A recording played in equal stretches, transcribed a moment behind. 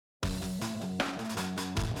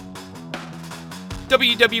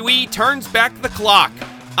WWE turns back the clock.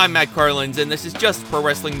 I'm Matt Carlins, and this is just pro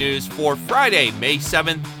wrestling news for Friday, May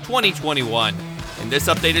 7th, 2021. And this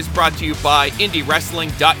update is brought to you by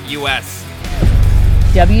IndieWrestling.us.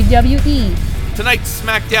 WWE. Tonight's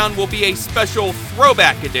SmackDown will be a special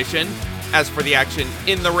throwback edition. As for the action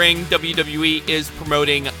in the ring, WWE is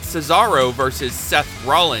promoting Cesaro versus Seth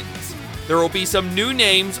Rollins. There will be some new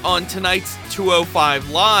names on tonight's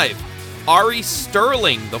 205 Live. Ari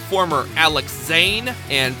Sterling, the former Alex Zane,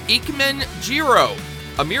 and Ikemen Jiro.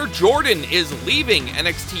 Amir Jordan is leaving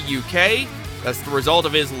NXT UK. That's the result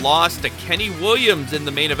of his loss to Kenny Williams in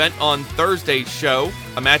the main event on Thursday's show.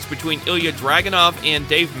 A match between Ilya Dragunov and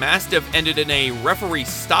Dave Mastiff ended in a referee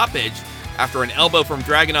stoppage after an elbow from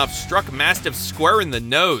Dragunov struck Mastiff square in the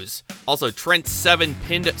nose. Also, Trent Seven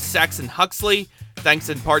pinned Saxon Huxley, thanks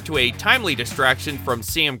in part to a timely distraction from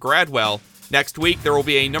Sam Gradwell. Next week, there will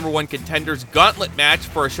be a number one contenders gauntlet match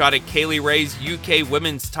for a shot at Kaylee Ray's UK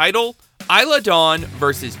women's title. Isla Dawn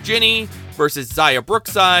versus Ginny versus Zaya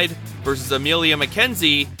Brookside versus Amelia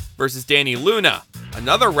McKenzie versus Dani Luna.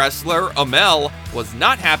 Another wrestler, Amel, was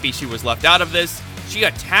not happy she was left out of this. She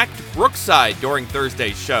attacked Brookside during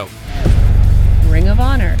Thursday's show. Ring of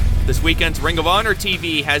Honor. This weekend's Ring of Honor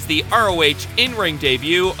TV has the ROH in-ring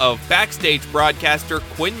debut of backstage broadcaster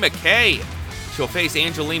Quinn McKay. She'll face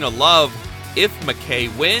Angelina Love. If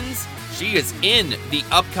McKay wins, she is in the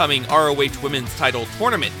upcoming ROH Women's Title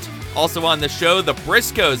Tournament. Also on the show, the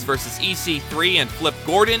Briscoes versus EC3 and Flip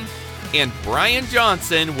Gordon, and Brian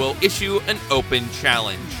Johnson will issue an open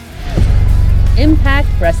challenge. Impact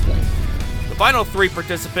Wrestling. The final three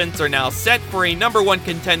participants are now set for a number one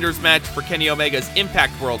contenders match for Kenny Omega's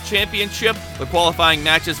Impact World Championship. The qualifying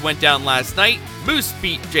matches went down last night. Moose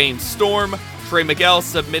beat James Storm, Trey Miguel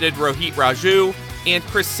submitted Rohit Raju, and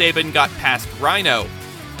Chris Sabin got past Rhino.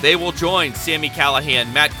 They will join Sami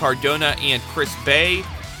Callihan, Matt Cardona, and Chris Bay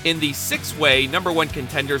in the six-way number one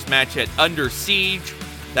contenders match at Under Siege.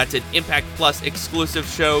 That's an Impact Plus exclusive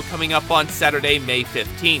show coming up on Saturday, May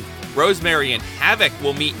 15th. Rosemary and Havoc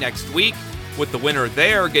will meet next week, with the winner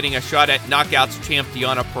there getting a shot at Knockouts champ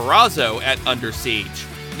Deonna Purrazzo at Under Siege.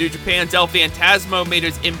 New Japan's El Phantasmo made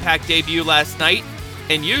his Impact debut last night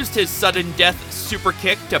and used his sudden death super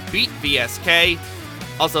kick to beat VSK.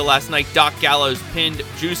 Also last night, Doc Gallows pinned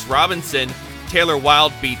Juice Robinson, Taylor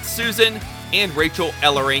Wilde beat Susan, and Rachel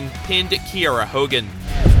Ellering pinned Kiera Hogan.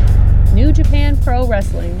 New Japan Pro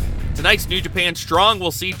Wrestling. Tonight's New Japan Strong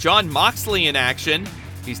will see Jon Moxley in action.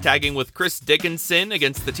 He's tagging with Chris Dickinson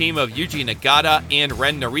against the team of Yuji Nagata and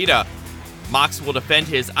Ren Narita. Mox will defend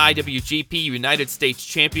his IWGP United States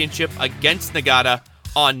Championship against Nagata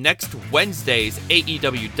on next Wednesday's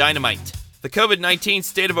AEW Dynamite. The COVID-19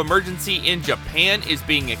 state of emergency in Japan is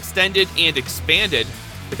being extended and expanded.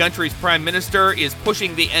 The country's prime minister is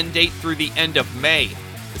pushing the end date through the end of May.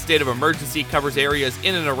 The state of emergency covers areas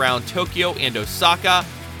in and around Tokyo and Osaka,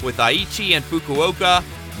 with Aichi and Fukuoka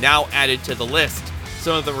now added to the list.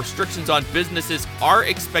 Some of the restrictions on businesses are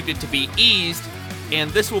expected to be eased, and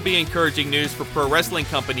this will be encouraging news for pro wrestling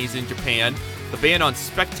companies in Japan. The ban on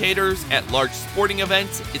spectators at large sporting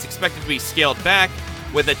events is expected to be scaled back,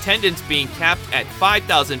 with attendance being capped at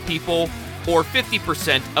 5,000 people, or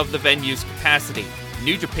 50% of the venue's capacity.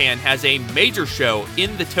 New Japan has a major show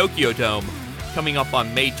in the Tokyo Dome coming up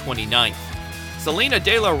on May 29th. Selena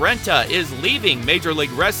De La Renta is leaving Major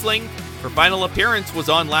League Wrestling. Her final appearance was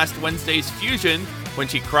on last Wednesday's Fusion, when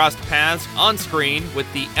she crossed paths on screen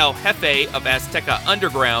with the El Jefe of Azteca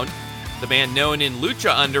Underground. The man known in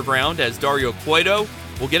Lucha Underground as Dario Cueto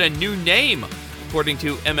will get a new name, according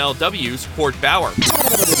to MLW's Court Bauer.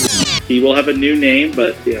 He will have a new name,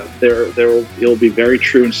 but he'll be very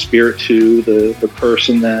true in spirit to the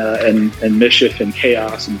person and mischief and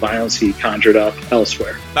chaos and violence he conjured up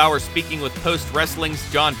elsewhere. Bauer speaking with Post Wrestling's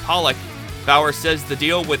John Pollock. Bauer says the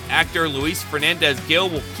deal with actor Luis Fernandez-Gil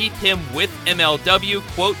will keep him with MLW,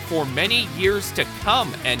 quote, for many years to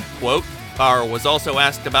come, end quote. Bauer was also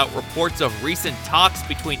asked about reports of recent talks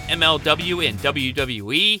between MLW and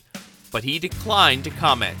WWE, but he declined to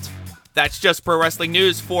comment. That's just pro wrestling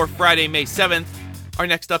news for Friday, May 7th. Our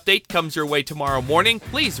next update comes your way tomorrow morning.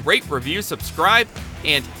 Please rate, review, subscribe,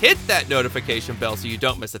 and hit that notification bell so you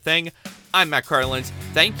don't miss a thing. I'm Matt Carlins.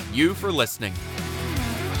 Thank you for listening.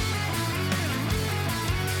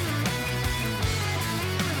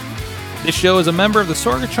 This show is a member of the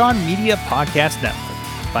Sorgatron Media Podcast Network.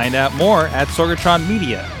 Find out more at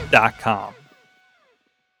sorgatronmedia.com.